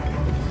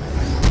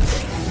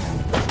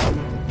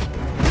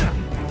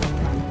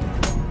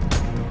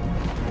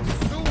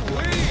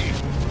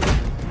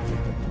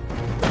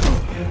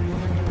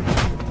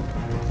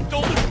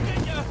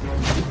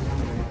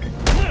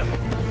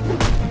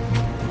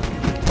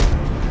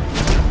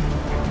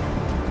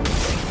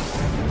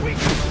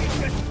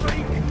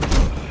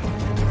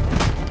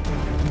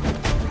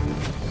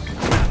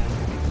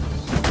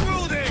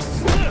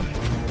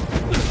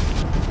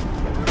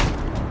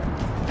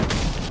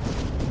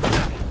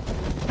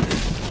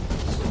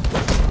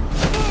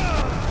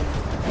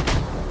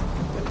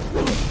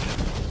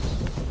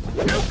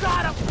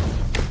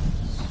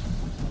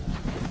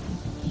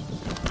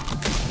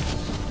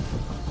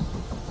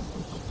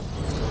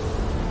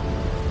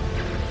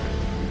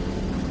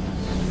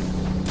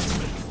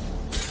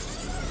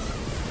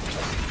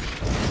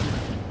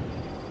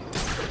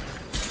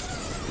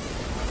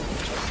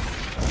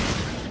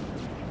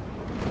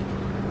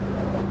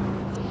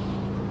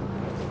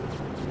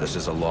 This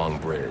is a long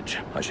bridge.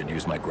 I should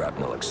use my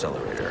grapnel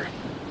accelerator.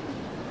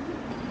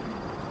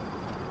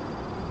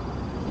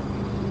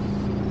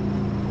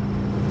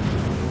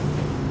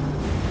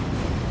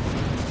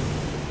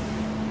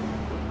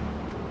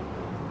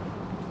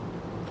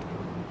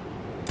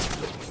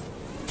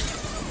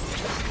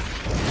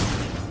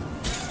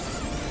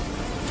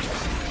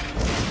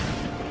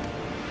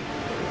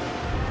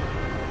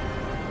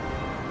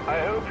 I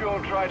hope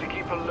you'll try to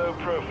keep a low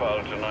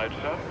profile tonight,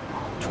 sir.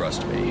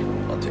 Trust me,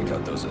 I'll take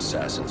out those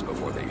assassins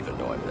before they even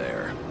know I'm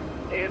there.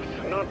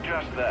 It's not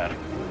just that.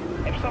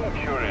 If some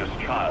curious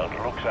child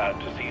looks out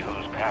to see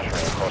who's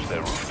pattering across their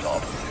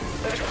rooftop,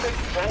 they'll expect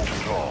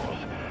Santa Claus,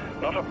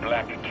 not a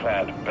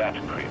black-clad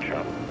bat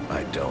creature.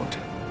 I don't.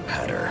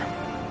 Hatter.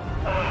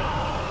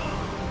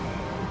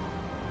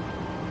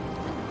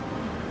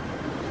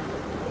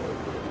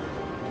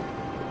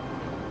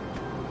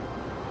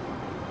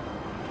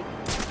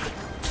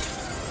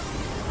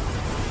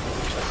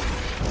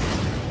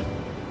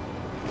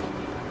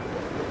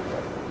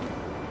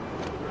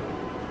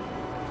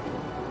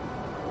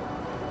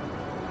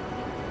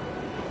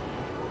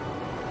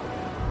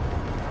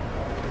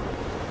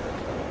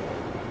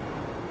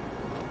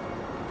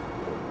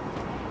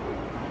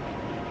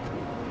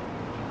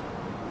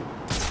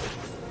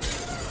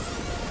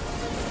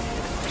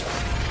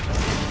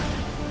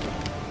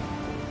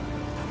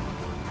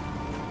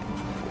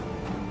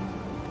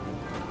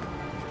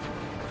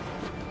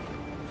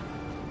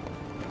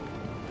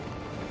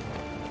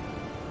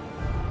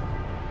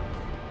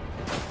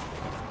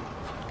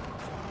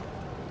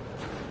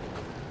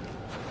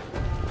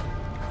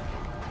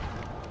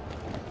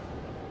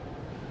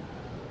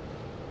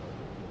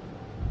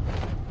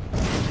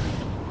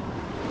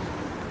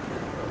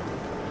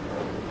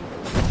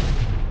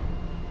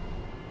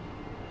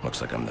 Looks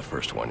like I'm the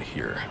first one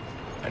here.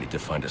 I need to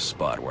find a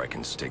spot where I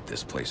can stake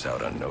this place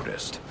out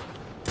unnoticed.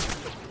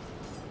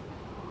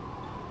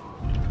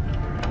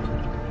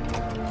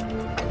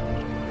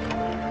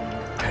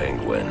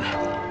 Penguin.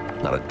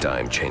 Not a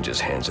dime changes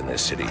hands in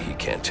this city he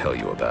can't tell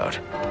you about.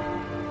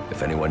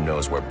 If anyone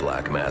knows where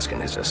Black Mask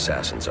and his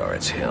assassins are,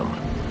 it's him.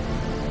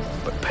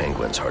 But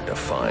Penguin's hard to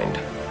find.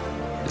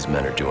 His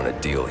men are doing a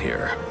deal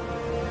here.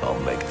 I'll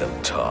make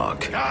them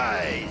talk.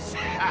 Guys!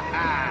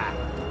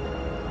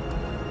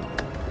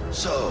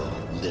 So,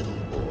 little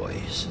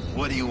boys,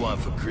 what do you want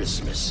for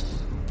Christmas?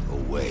 Oh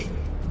wait,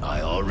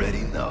 I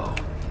already know.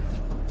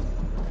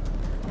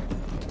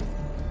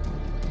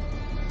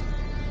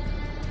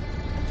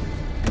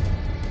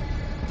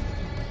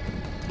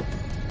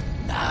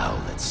 Now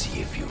let's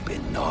see if you've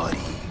been naughty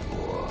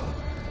or...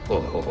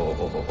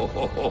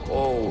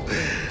 Oh,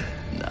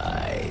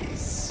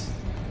 nice.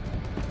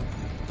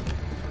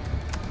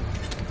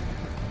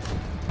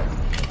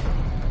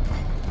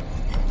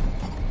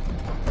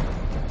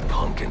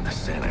 Pumpkin the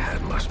Santa hat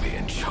must be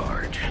in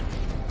charge.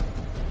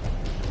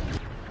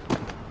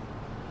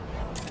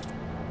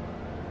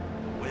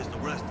 Where's the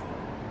rest of them?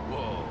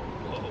 Whoa,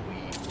 whoa,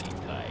 easy,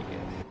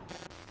 Tiger.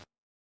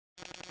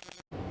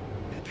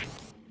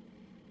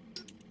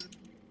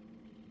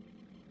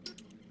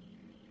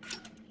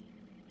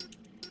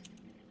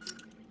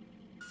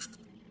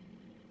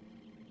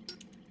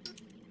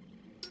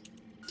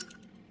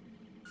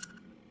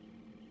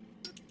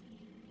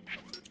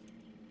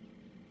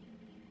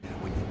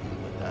 When you deal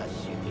with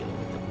us, you deal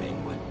with the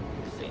Penguin.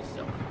 This ain't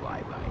some quiet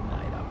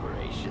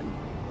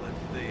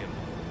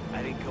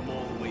I didn't come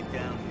all the way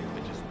down here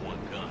with just one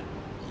gun.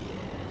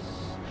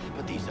 Yes,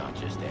 but these aren't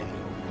just any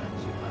old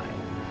guns you buy.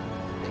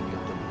 Think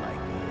of them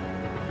like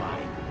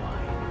fine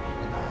wine,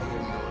 and I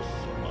am your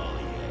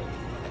sommelier.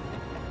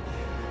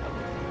 A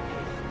little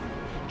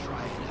taste. Try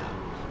it out.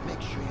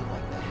 Make sure you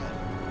like the heft.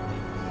 They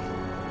feel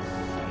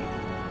the same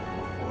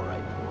before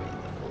I pour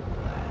you the full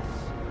glass.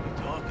 What are you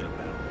talking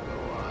about? Go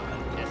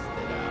on, test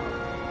it out.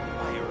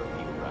 Fire a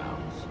few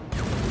rounds.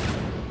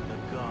 The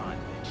gun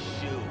and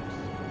shoes.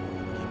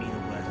 Give me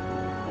the rest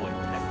before I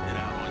test it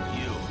out on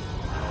you.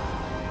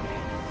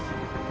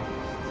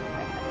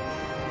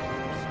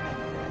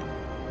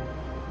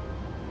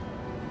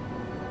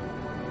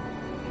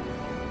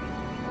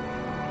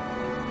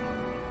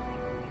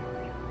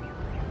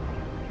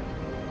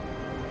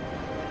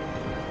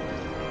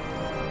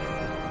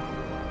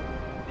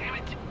 Damn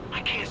it!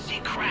 I can't see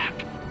crap.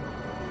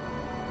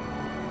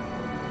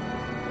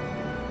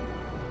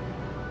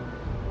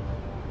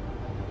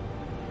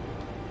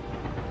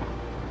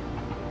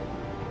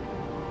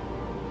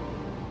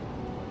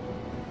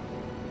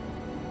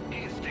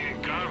 Can't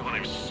stand guard when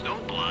I'm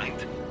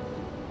snowblind.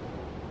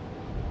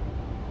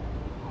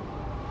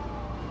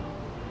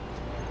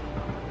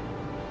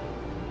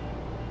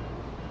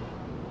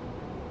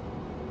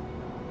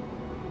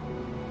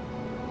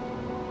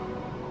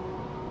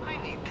 I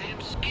need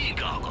damn ski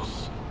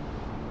goggles.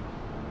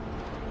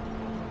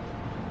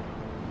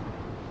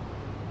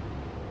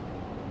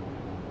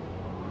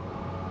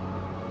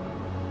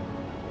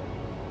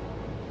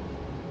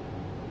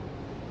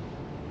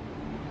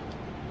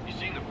 You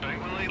seen the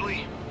penguin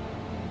lately?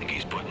 Think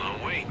he's putting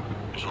on weight.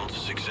 Result of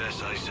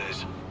success, I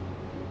says.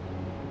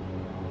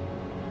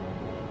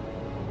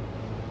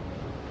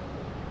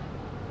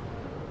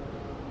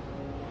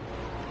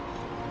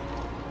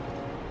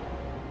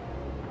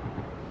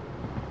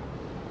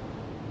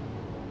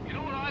 You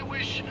know what I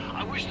wish?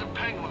 I wish the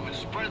penguin would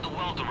spread the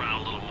wealth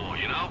around a little more,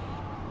 you know?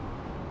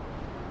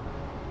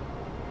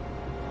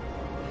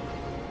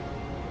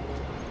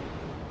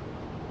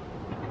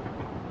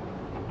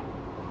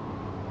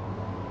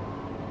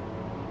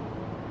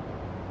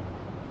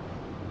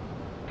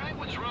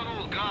 Penguin's run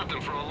old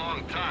Gotham for a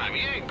long time.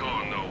 He ain't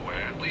going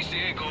nowhere. At least he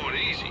ain't going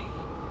easy.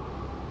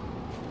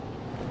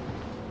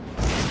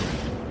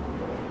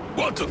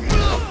 What the?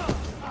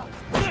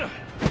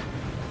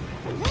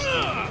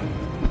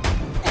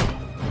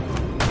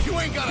 You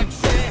ain't got a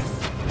chance!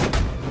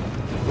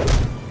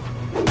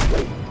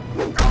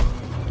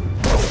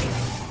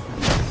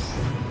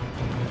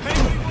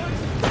 Penguin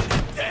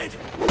dead!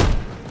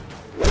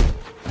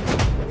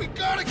 We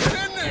gotta get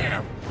in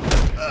there!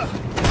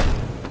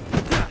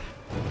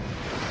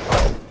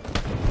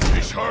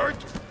 He's hurt?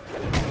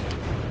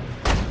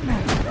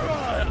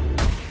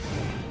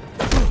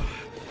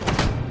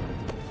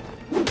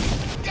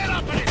 Get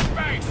up in his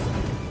face!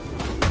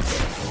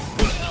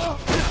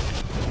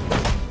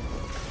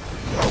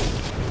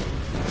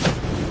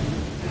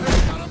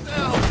 Cut him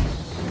down!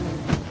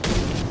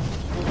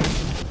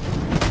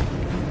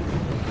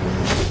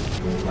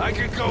 I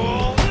could go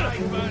all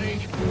night, buddy.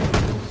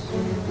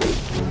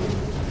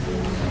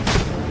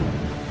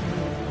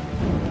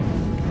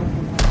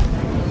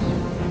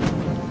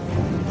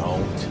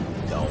 Don't.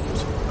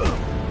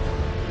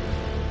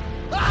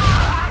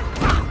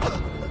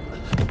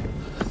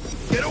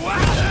 Get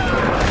away!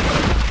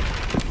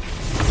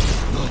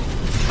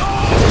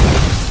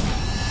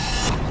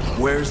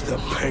 Where's the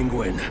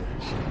penguin?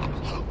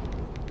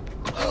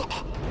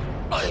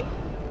 I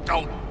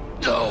don't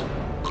know.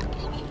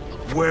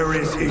 Where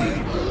is he?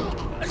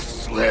 I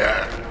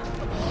swear.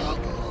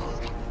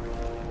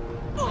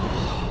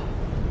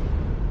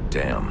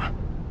 Damn.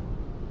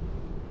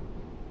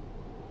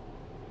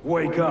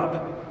 Wake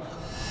up.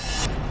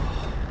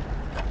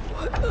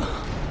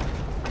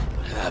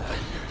 What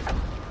happened?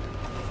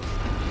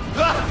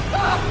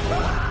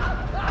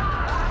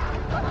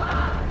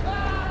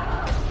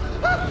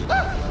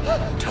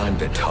 Time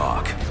to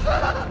talk.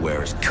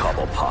 Where's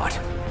Cobblepot?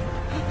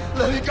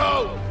 Let me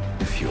go!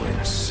 If you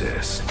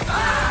insist.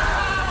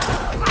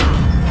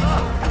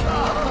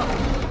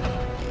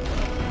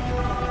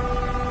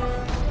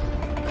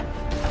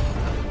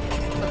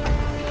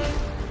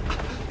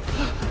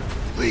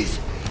 Please,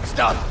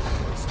 stop!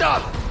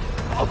 Stop!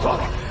 I'll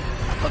talk.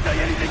 I'll tell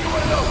you anything you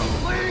want to know,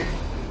 please!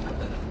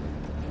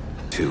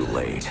 Too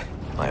late.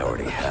 I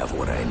already have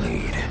what I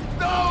need.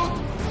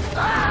 Don't!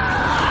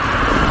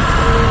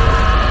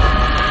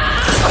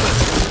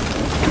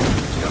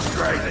 You're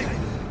crazy!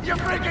 You're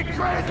freaking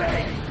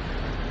crazy!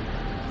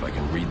 If I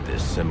can read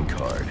this SIM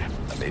card,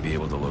 I may be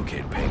able to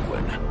locate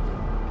Penguin.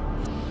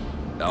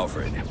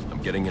 Alfred,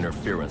 I'm getting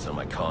interference on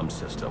my comm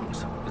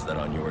systems. Is that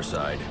on your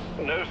side?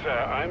 No, sir.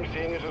 I'm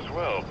seeing it as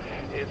well.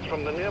 It's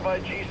from the nearby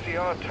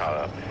GCR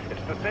tower.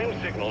 It's the same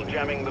signal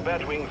jamming the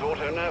Batwing's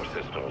auto-nav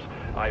systems.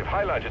 I've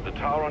highlighted the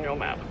tower on your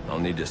map. I'll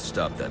need to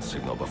stop that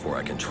signal before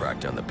I can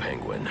track down the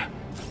Penguin.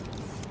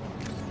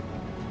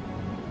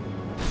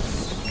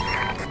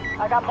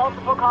 I got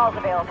multiple calls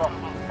available.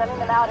 Sending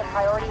them out in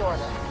priority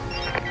order.